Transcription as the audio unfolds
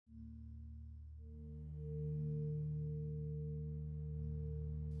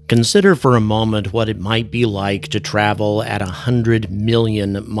Consider for a moment what it might be like to travel at 100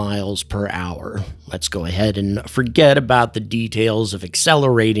 million miles per hour. Let's go ahead and forget about the details of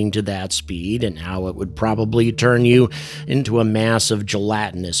accelerating to that speed and how it would probably turn you into a mass of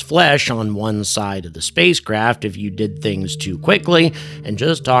gelatinous flesh on one side of the spacecraft if you did things too quickly, and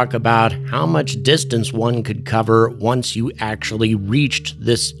just talk about how much distance one could cover once you actually reached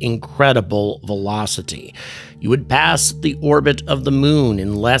this incredible velocity. You would pass the orbit of the moon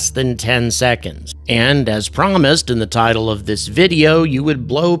in less than 10 seconds. And as promised in the title of this video, you would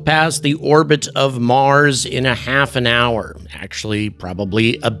blow past the orbit of Mars in a half an hour. Actually,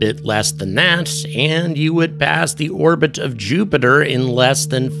 probably a bit less than that. And you would pass the orbit of Jupiter in less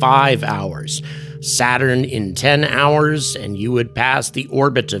than 5 hours. Saturn in 10 hours, and you would pass the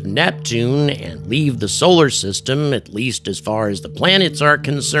orbit of Neptune and leave the solar system, at least as far as the planets are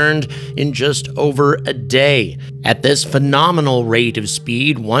concerned, in just over a day. At this phenomenal rate of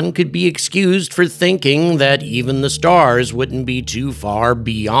speed, one could be excused for thinking that even the stars wouldn't be too far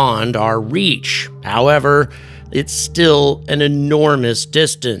beyond our reach. However, it's still an enormous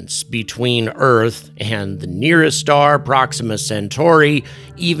distance between Earth and the nearest star, Proxima Centauri,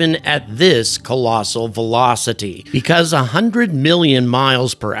 even at this colossal velocity. Because 100 million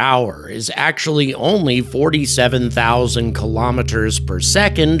miles per hour is actually only 47,000 kilometers per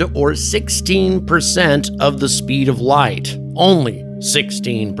second, or 16% of the speed of light. Only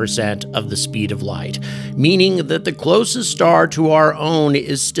 16% of the speed of light, meaning that the closest star to our own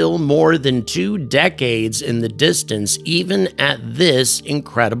is still more than 2 decades in the distance, even at this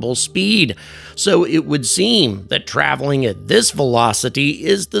incredible speed. So it would seem that traveling at this velocity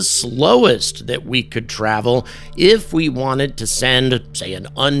is the slowest that we could travel if we wanted to send, say, an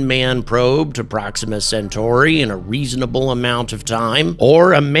unmanned probe to Proxima Centauri in a reasonable amount of time,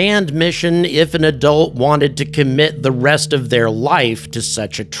 or a manned mission if an adult wanted to commit the rest of their life to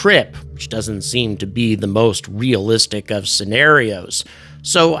such a trip, which doesn't seem to be the most realistic of scenarios.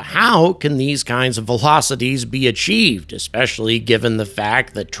 So how can these kinds of velocities be achieved, especially given the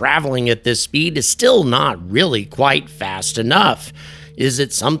fact that traveling at this speed is still not really quite fast enough? Is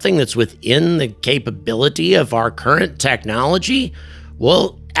it something that's within the capability of our current technology?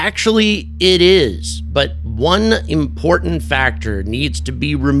 Well, actually, it is, but one important factor needs to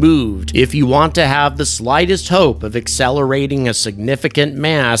be removed if you want to have the slightest hope of accelerating a significant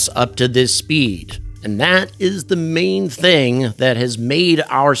mass up to this speed. And that is the main thing that has made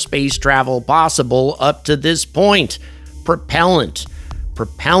our space travel possible up to this point: propellant.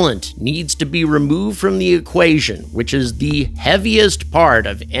 Propellant needs to be removed from the equation, which is the heaviest part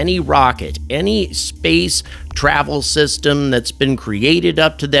of any rocket, any space travel system that's been created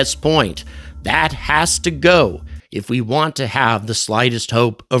up to this point. That has to go if we want to have the slightest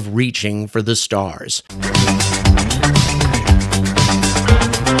hope of reaching for the stars.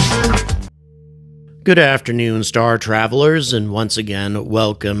 Good afternoon, star travelers, and once again,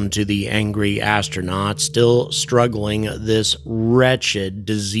 welcome to the Angry Astronaut, still struggling this wretched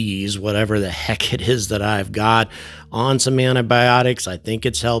disease, whatever the heck it is that I've got, on some antibiotics. I think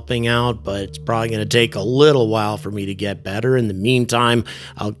it's helping out, but it's probably going to take a little while for me to get better. In the meantime,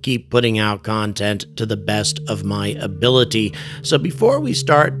 I'll keep putting out content to the best of my ability. So before we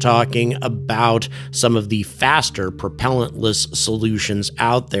start talking about some of the faster propellantless solutions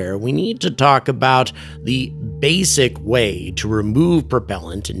out there, we need to talk about the basic way to remove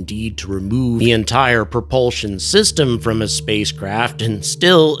propellant, indeed to remove the entire propulsion system from a spacecraft and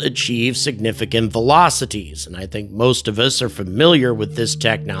still achieve significant velocities. And I think most of us are familiar with this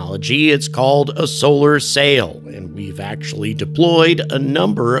technology. It's called a solar sail, and we've actually deployed a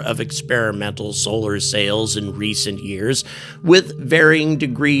number of experimental solar sails in recent years with varying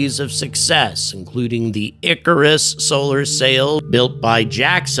degrees of success, including the Icarus solar sail built by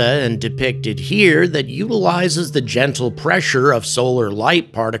JAXA and depicted here, that utilizes the gentle pressure of solar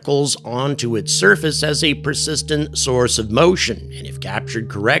light particles onto its surface as a persistent source of motion, and if captured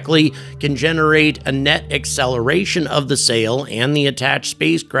correctly, can generate a net acceleration of the sail and the attached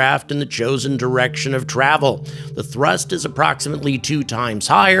spacecraft in the chosen direction of travel. The thrust is approximately 2 times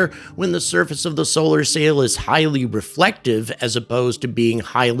higher when the surface of the solar sail is highly reflective as opposed to being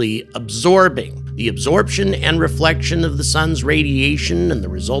highly absorbing. The absorption and reflection of the sun's radiation and the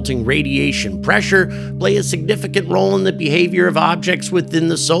resulting radiation pressure play a significant role in the behavior of objects within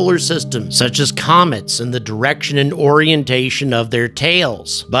the solar system, such as comets and the direction and orientation of their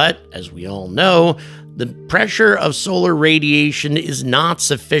tails. But, as we all know, the pressure of solar radiation is not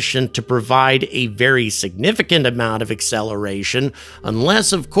sufficient to provide a very significant amount of acceleration,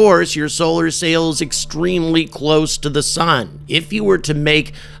 unless, of course, your solar sail is extremely close to the sun. If you were to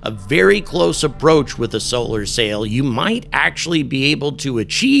make a very close approach approach with a solar sail, you might actually be able to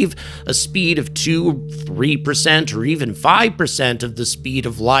achieve a speed of 2, 3%, or even 5% of the speed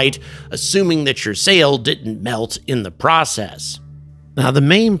of light, assuming that your sail didn't melt in the process. Now, the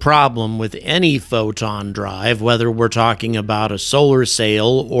main problem with any photon drive, whether we're talking about a solar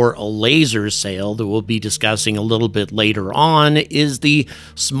sail or a laser sail that we'll be discussing a little bit later on, is the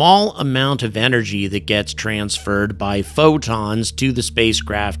small amount of energy that gets transferred by photons to the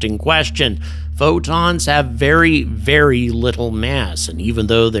spacecraft in question. Photons have very, very little mass, and even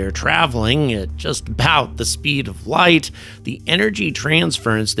though they're traveling at just about the speed of light, the energy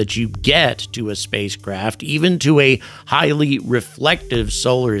transference that you get to a spacecraft, even to a highly reflective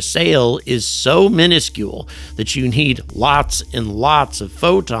solar sail, is so minuscule that you need lots and lots of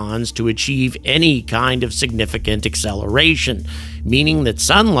photons to achieve any kind of significant acceleration, meaning that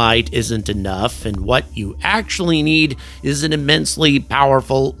sunlight isn't enough, and what you actually need is an immensely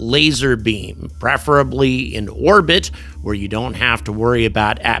powerful laser beam, preferably in orbit, where you don't have to worry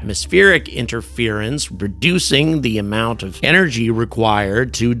about atmospheric interference, reducing the amount of energy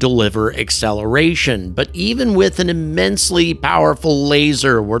required to deliver acceleration. But even with an immensely powerful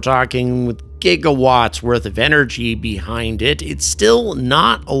laser, we're talking with gigawatts worth of energy behind it, it's still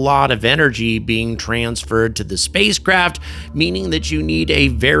not a lot of energy being transferred to the spacecraft, meaning that you need a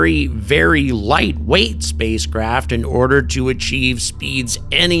very, very lightweight spacecraft in order to achieve speeds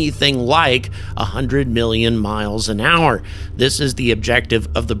anything like 100 million miles an hour. This is the objective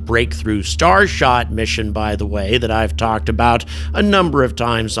of the Breakthrough Starshot mission, by the way, that I've talked about a number of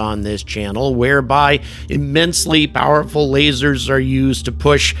times on this channel, whereby immensely powerful lasers are used to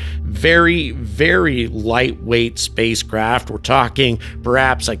push very, very lightweight spacecraft. We're talking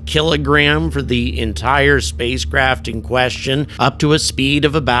perhaps a kilogram for the entire spacecraft in question, up to a speed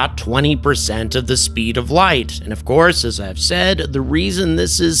of about 20% of the speed of light. And of course, as I've said, the reason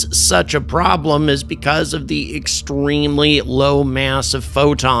this is such a problem is because of the extremely low mass of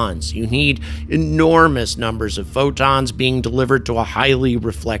photons. You need enormous numbers of photons being delivered to a highly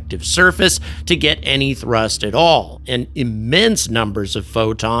reflective surface to get any thrust at all, and immense numbers of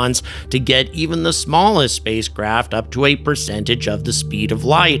photons to get even the smallest spacecraft up to a percentage of the speed of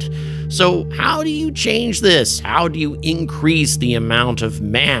light. So how do you change this? How do you increase the amount of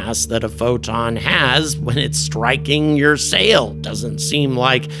mass that a photon has when it's striking your sail? Doesn't seem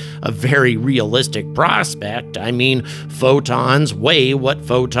like a very realistic prospect. I mean, photons weigh what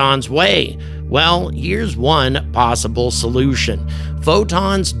photons weigh. Well, here's one possible solution.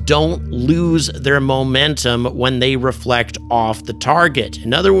 Photons don't lose their momentum when they reflect off the target.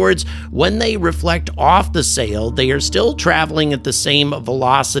 In other words, when they reflect off the sail, they are still traveling at the same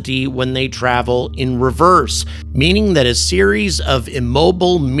velocity when they travel in reverse, meaning that a series of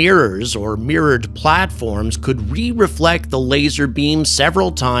immobile mirrors or mirrored platforms could re-reflect the laser beam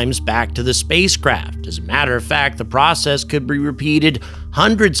several times back to the spacecraft. As a matter of fact, the process could be repeated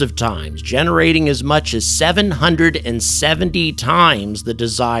hundreds of times, generating as much as 770 times the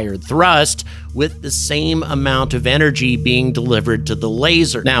desired thrust, with the same amount of energy being delivered to the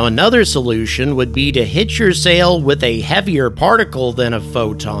laser. Now, another solution would be to hit your sail with a heavier particle than a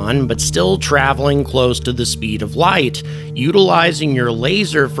photon, but still traveling close to the speed of light, utilizing your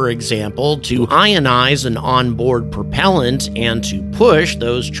laser, for example, to ionize an onboard propellant and to push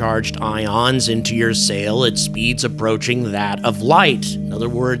those charged ions into your sail at speeds approaching that of light. In other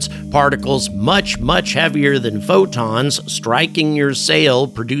words, particles much, much heavier than photons striking your sail,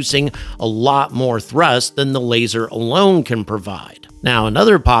 producing a lot more thrust than the laser alone can provide. Now,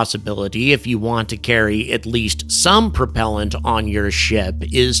 another possibility, if you want to carry at least some propellant on your ship,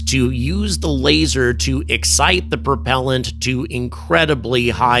 is to use the laser to excite the propellant to incredibly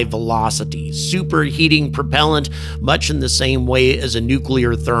high velocities, superheating propellant much in the same way as a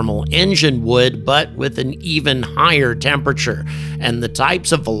nuclear thermal engine would, but with an even higher temperature. And the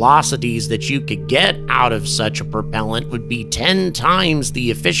types of velocities that you could get out of such a propellant would be 10 times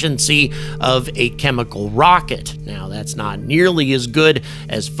the efficiency of a chemical rocket. Now, that's not nearly as good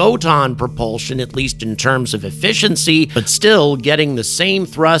as photon propulsion, at least in terms of efficiency, but still getting the same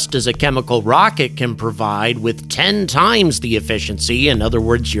thrust as a chemical rocket can provide with 10 times the efficiency. In other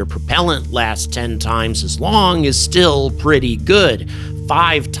words, your propellant lasts 10 times as long, is still pretty good.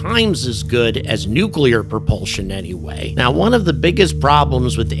 5 times as good as nuclear propulsion anyway. Now, one of the biggest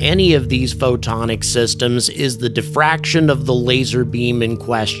problems with any of these photonic systems is the diffraction of the laser beam in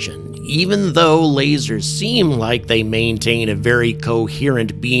question. even though lasers seem like they maintain a very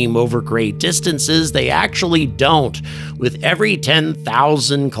coherent beam over great distances, they actually don't. With every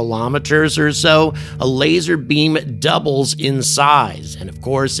 10,000 kilometers or so, a laser beam doubles in size, and of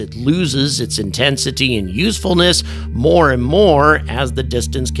course it loses its intensity and usefulness more and more as the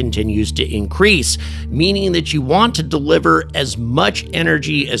distance continues to increase, meaning that you want to deliver as much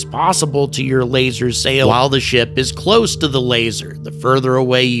energy as possible to your laser sail while the ship is close to the laser. The further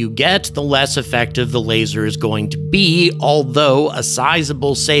away you get, the less effective the laser is going to be, although a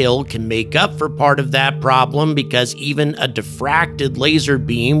sizable sail can make up for part of that problem because even a diffracted laser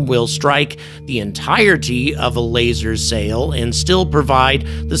beam will strike the entirety of a laser sail and still provide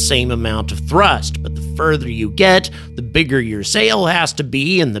the same amount of thrust. But the further you get, the bigger your sail has to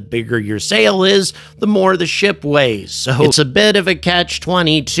be, and the bigger your sail is, the more the ship weighs. So it's a bit of a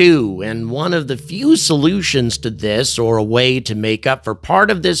catch-22, and one of the few solutions to this, or a way to make up for part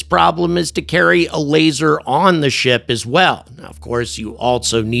of this problem, is to carry a laser on the ship as well. Now, of course, you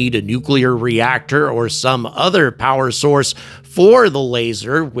also need a nuclear reactor or some other power source for the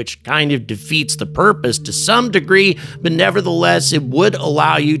laser, which kind of defeats the purpose to some degree, but nevertheless, it would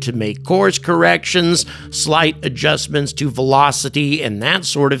allow you to make course corrections, slight adjustments to velocity, and that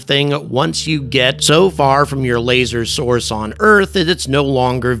sort of thing once you get so far from your laser source on Earth that it's no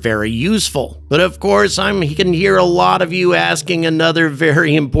longer very useful. But of course, I can hear a lot of you asking another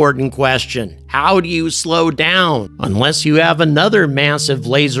very important question. How do you slow down? Unless you have another massive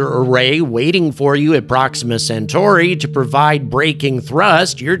laser array waiting for you at Proxima Centauri to provide braking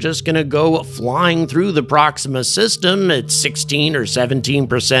thrust, you're just going to go flying through the Proxima system at 16 or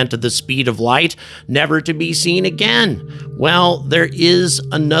 17% of the speed of light, never to be seen again. Well, there is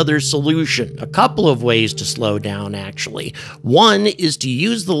another solution. A couple of ways to slow down, actually. One is to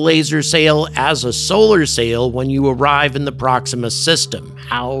use the laser sail as a solar sail when you arrive in the Proxima system.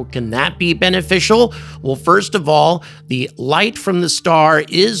 How can that be beneficial? Well, first of all, the light from the star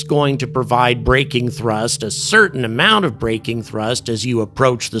is going to provide braking thrust, a certain amount of braking thrust as you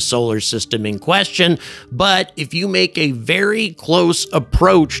approach the solar system in question, but if you make a very close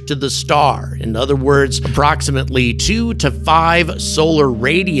approach to the star, in other words, approximately 2 to 5 solar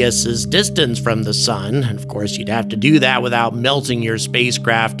radiuses distance from the sun, and of course you'd have to do that without melting your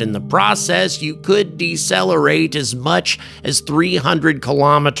spacecraft in the process, you could decelerate as much as 300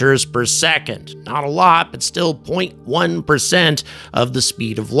 kilometers per second. Not a lot, but still 0.1% of the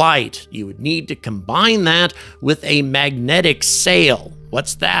speed of light. You would need to combine that with a magnetic sail.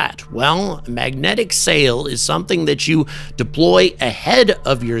 What's that? Well, a magnetic sail is something that you deploy ahead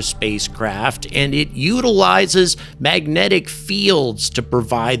of your spacecraft, and it utilizes magnetic fields to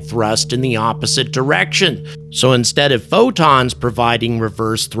provide thrust in the opposite direction. So instead of photons providing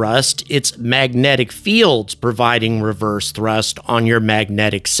reverse thrust, it's magnetic fields providing reverse thrust on your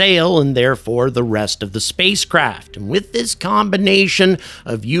magnetic sail and therefore the rest of the spacecraft. And with this combination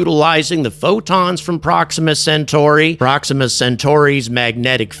of utilizing the photons from Proxima Centauri's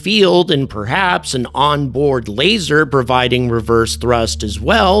magnetic field, and perhaps an onboard laser providing reverse thrust as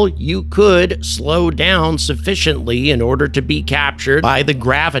well, you could slow down sufficiently in order to be captured by the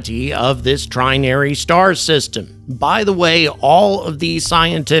gravity of this trinary star system. By the way, all of these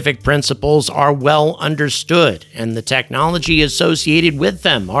scientific principles are well understood, and the technology associated with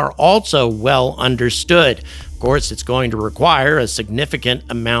them are also well understood. Of course, it's going to require a significant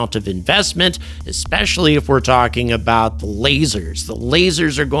amount of investment, especially if we're talking about the lasers. The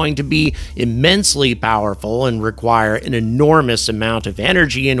lasers are going to be immensely powerful and require an enormous amount of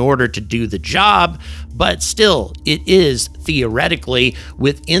energy in order to do the job, but still, it is theoretically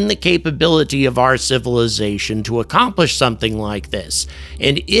within the capability of our civilization to accomplish something like this.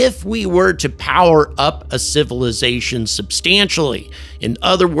 And if we were to power up a civilization substantially, in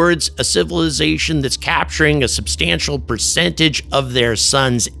other words, a civilization that's capturing a substantial percentage of their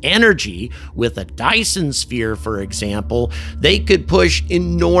sun's energy with a Dyson sphere, for example, they could push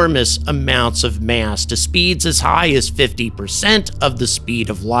enormous amounts of mass to speeds as high as 50% of the speed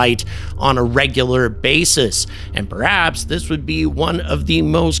of light on a regular basis. And perhaps this would be one of the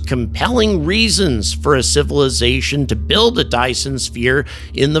most compelling reasons for a civilization to build a Dyson sphere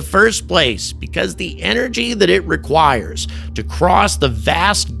in the first place, because the energy that it requires to cross the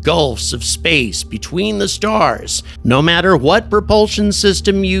vast gulfs of space between the stars, no matter what propulsion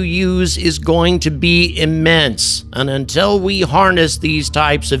system you use, is going to be immense. And until we harness these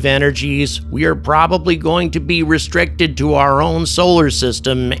types of energies, we are probably going to be restricted to our own solar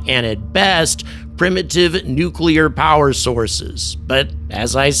system and at best primitive nuclear power sources. But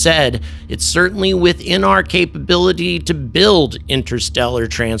as I said, it's certainly within our capability to build interstellar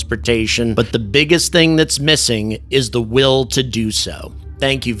transportation, but the biggest thing that's missing is the will to do so.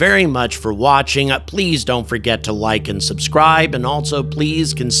 Thank you very much for watching. Please don't forget to like and subscribe, and also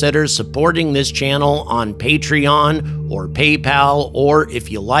please consider supporting this channel on Patreon or PayPal, or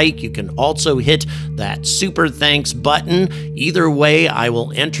if you like, you can also hit that super thanks button. Either way, I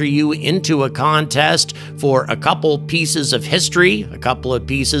will enter you into a contest for a couple pieces of history, a couple of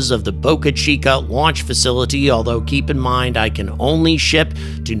pieces of the Boca Chica launch facility, although keep in mind I can only ship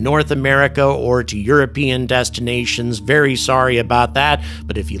to North America or to European destinations. Very sorry about that.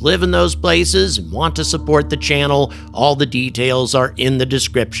 But if you live in those places and want to support the channel, all the details are in the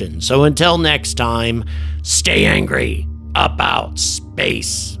description. So until next time, stay angry about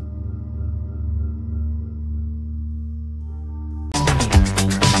space.